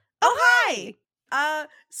Hi.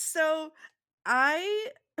 So I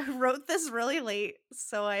wrote this really late,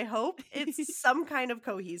 so I hope it's some kind of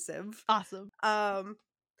cohesive. Awesome. Um,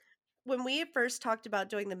 when we first talked about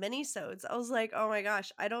doing the minisodes, I was like, oh my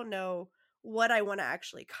gosh, I don't know what I want to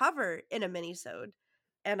actually cover in a minisode,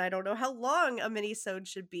 and I don't know how long a minisode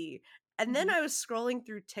should be. And then Mhm. I was scrolling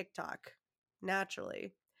through TikTok,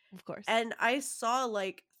 naturally, Of course. and I saw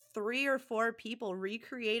like 3 or 4 people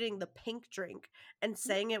recreating the pink drink and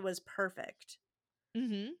saying it was perfect.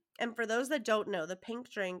 Mhm. And for those that don't know, the pink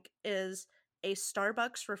drink is a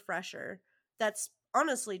Starbucks refresher that's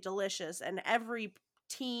honestly delicious, and every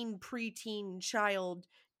teen, preteen child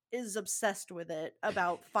is obsessed with it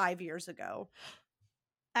about 5 years ago.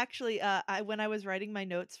 Actually, when I was writing my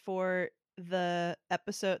notes for the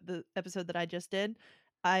episode that I just did,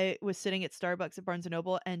 I was sitting at Starbucks at Barnes and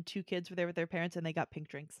Noble, and 2 kids were there with their parents, and they got pink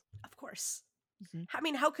drinks. Of course. Mhm. I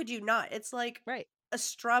mean, how could you not? It's like Right. a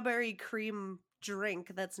strawberry cream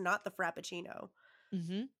drink that's not the Frappuccino.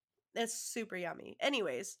 Mhm. It's super yummy.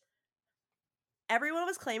 Anyways, everyone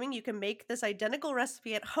was claiming you can make this identical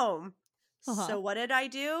recipe at home. Uh-huh. So what did I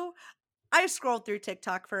do? I scrolled through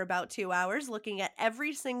TikTok for about 2 hours looking at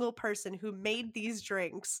every single person who made these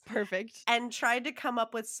drinks Perfect. and tried to come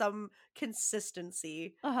up with some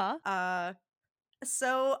consistency. Uh-huh. Uh,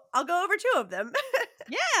 so I'll go over 2 of them.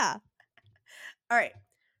 Yeah. All right.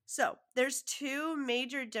 So there's 2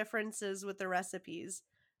 major differences with the recipes.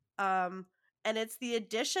 Um, and it's the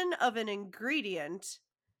addition of an ingredient.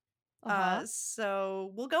 Uh-huh.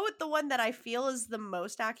 So we'll go with the one that I feel is the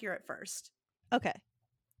most accurate first. Okay.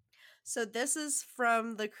 So this is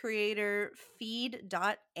from the creator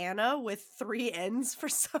Feed.Anna with 3 N's for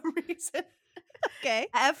some reason. Okay.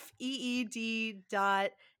 FEED.ANNNA.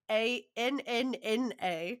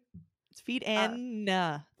 It's feed Uh,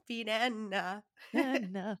 Anna. Feed-Anna.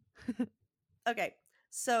 Anna. Okay,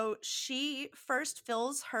 so she first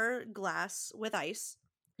fills her glass with ice,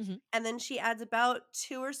 Mhm. and then she adds about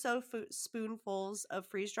 2 or so spoonfuls of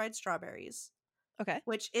freeze-dried strawberries, Okay.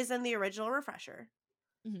 which is in the original refresher.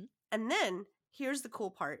 Mhm. And then here's the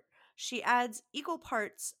cool part. She adds equal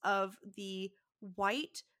parts of the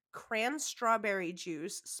white cran strawberry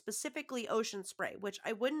juice, specifically ocean spray, which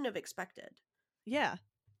I wouldn't have expected Yeah.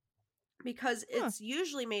 because Huh. it's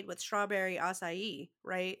usually made with strawberry acai,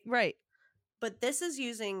 right? Right. But this is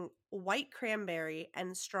using white cranberry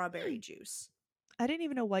and strawberry Hmm. juice. I didn't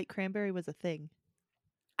even know white cranberry was a thing.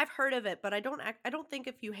 I've heard of it, but I don't think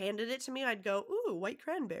if you handed it to me I'd go, "Ooh, white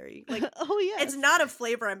cranberry." Like Oh, it's yes. not a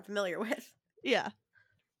flavor I'm familiar with. Yeah.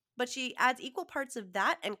 But she adds equal parts of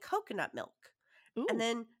that and coconut milk. And Ooh.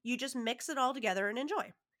 then you just mix it all together and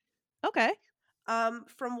enjoy. Okay.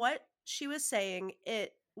 From what she was saying,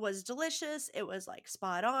 it was delicious. It was like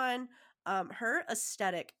spot on. Her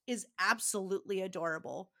aesthetic is absolutely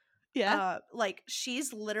adorable. Yeah. Like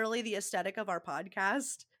she's literally the aesthetic of our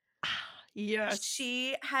podcast. Yes.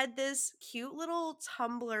 She had this cute little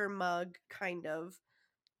tumbler mug kind of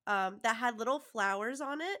that had little flowers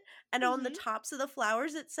on it, and on the Mhm. tops of the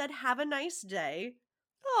flowers it said "Have a nice day."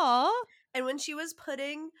 Aw. And when she was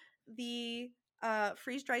putting the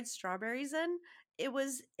freeze-dried strawberries in, it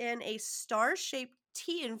was in a star-shaped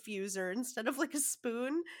tea infuser instead of like a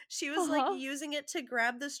spoon. She was like Uh-huh. using it to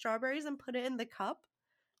grab the strawberries and put it in the cup.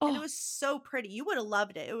 And it Oh. was so pretty. You would have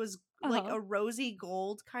loved it. It was like Uh-huh. a rosy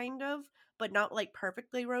gold kind of, but not like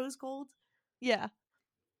perfectly rose gold. Yeah.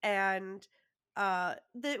 And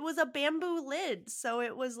it was a bamboo lid, so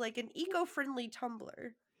it was like an eco-friendly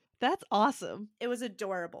tumbler. That's awesome. It was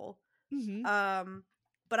adorable. Mhm.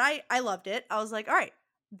 But I loved it. I was like, all right,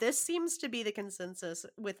 this seems to be the consensus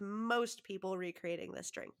with most people recreating this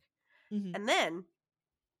drink. Mhm. And then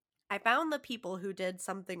I found the people who did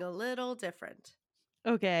something a little different.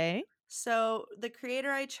 Okay. So the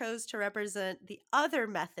creator I chose to represent the other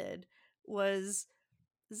method was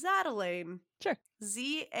Zadalayne. Sure.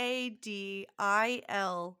 Zadilayne.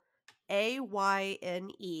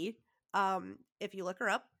 If you look her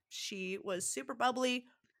up, she was super bubbly,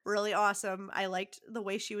 really awesome. I liked the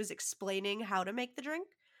way she was explaining how to make the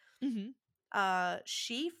drink. Mhm.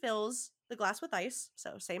 She fills the glass with ice,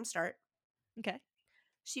 so same start. Okay.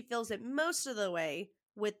 She fills it most of the way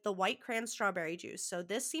with the white cran strawberry juice. So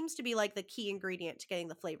this seems to be like the key ingredient to getting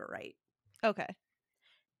the flavor right. Okay.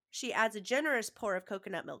 She adds a generous pour of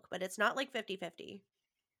coconut milk, but it's not like 50-50.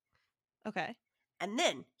 Okay. And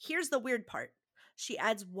then, here's the weird part. She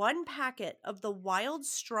adds 1 packet of the wild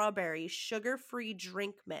strawberry sugar-free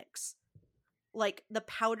drink mix. Like the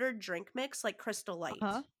powdered drink mix, like Crystal Light.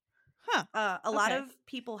 Uh-huh. Huh. A lot Okay. of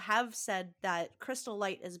people have said that Crystal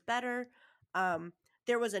Light is better.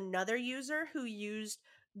 There was another user who used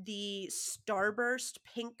the Starburst,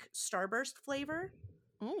 pink Starburst flavor.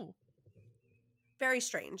 Ooh. Very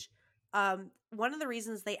strange. One of the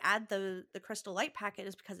reasons they add the Crystal Light packet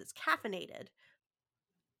is because it's caffeinated,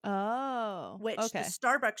 Oh, which the okay.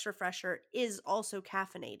 Starbucks refresher is also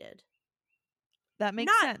caffeinated. That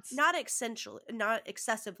makes Not sense. not essentially, not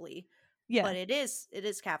excessively, Yeah. but it is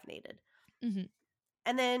caffeinated. Mhm.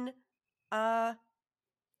 And then, uh,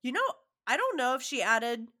 you know, I don't know if she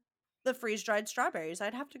added the freeze dried strawberries.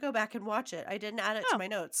 I'd have to go back and watch it. I didn't add it to Oh, my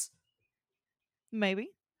notes.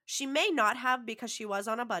 maybe. She may not have because she was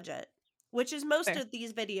on a budget, which is most Fair. of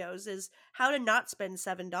these videos is how to not spend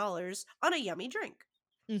 $7 on a yummy drink.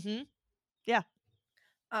 Mhm. Yeah.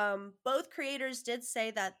 Both creators did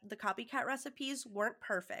say that the copycat recipes weren't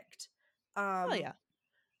perfect. Oh, Um, yeah.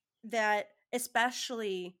 that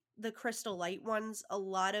especially the Crystal Light ones, a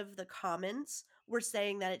lot of the comments were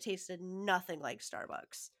saying that it tasted nothing like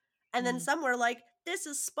Starbucks. And then Mm. some were like, this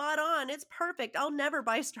is spot on. It's perfect. I'll never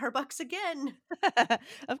buy Starbucks again.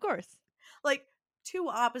 Of course. Like, two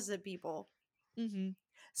opposite people. Mhm.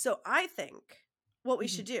 So I think what we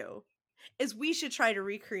Mhm. should do is we should try to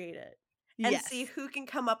recreate it and see Yes. who can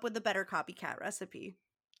come up with a better copycat recipe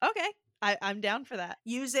Okay. I'm down for that.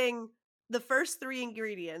 using the first three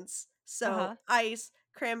ingredients. So Uh-huh. ice,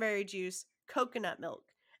 cranberry juice, coconut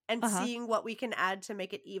milk, and Uh-huh. seeing what we can add to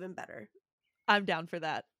make it even better. I'm down for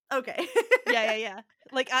that. Okay. Yeah, yeah, yeah.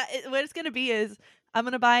 Like, what it's gonna be is I'm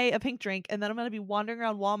gonna buy a pink drink, and then I'm gonna be wandering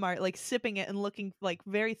around Walmart, like, sipping it and looking, like,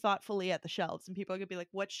 very thoughtfully at the shelves, and people are gonna be like,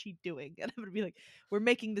 "What's she doing?" And I'm gonna be like, "We're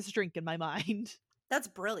making this drink in my mind." That's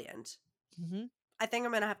brilliant. Mhm. I think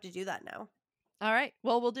I'm going to have to do that now. Alright.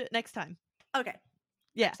 Well, we'll do it next time. Okay.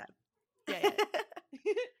 Yeah. Next time. Yeah,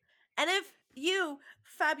 yeah. And if you,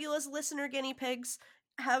 fabulous listener guinea pigs,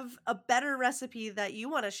 have a better recipe that you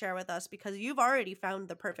want to share with us because you've already found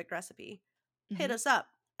the perfect recipe, hit Mhm. us up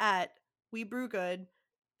at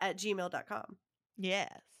webrewgood@gmail.com.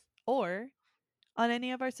 Yes. Or on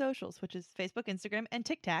any of our socials, which is Facebook, Instagram, and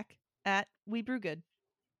TikTok at We Brew Good.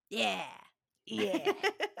 Yeah. Yeah.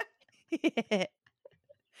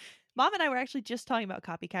 Mom and I were actually just talking about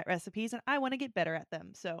copycat recipes, and I want to get better at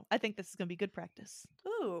them. So I think this is going to be good practice.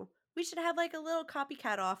 Ooh, we should have like a little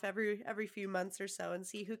copycat off every few months or so and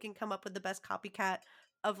see who can come up with the best copycat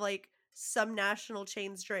of like some national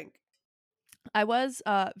chain's drink. I was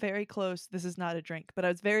very close. This is not a drink, but I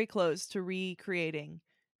was very close to recreating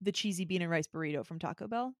the cheesy bean and rice burrito from Taco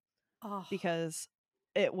Bell Oh, because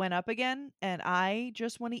it went up again, and I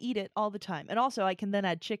just want to eat it all the time. And also, I can then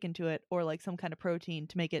add chicken to it or like some kind of protein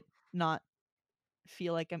to make it not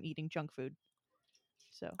feel like I'm eating junk food.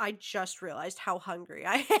 So, I just realized how hungry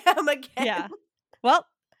I am again. yeah. Well,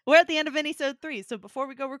 we're at the end of Minisode 3, so before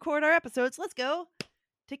we go record our episodes, let's go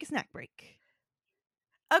take a snack break.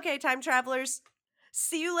 Okay, time travelers.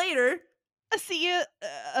 See you later. I see you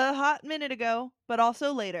a hot minute ago, but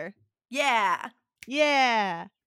also later. Yeah. Yeah.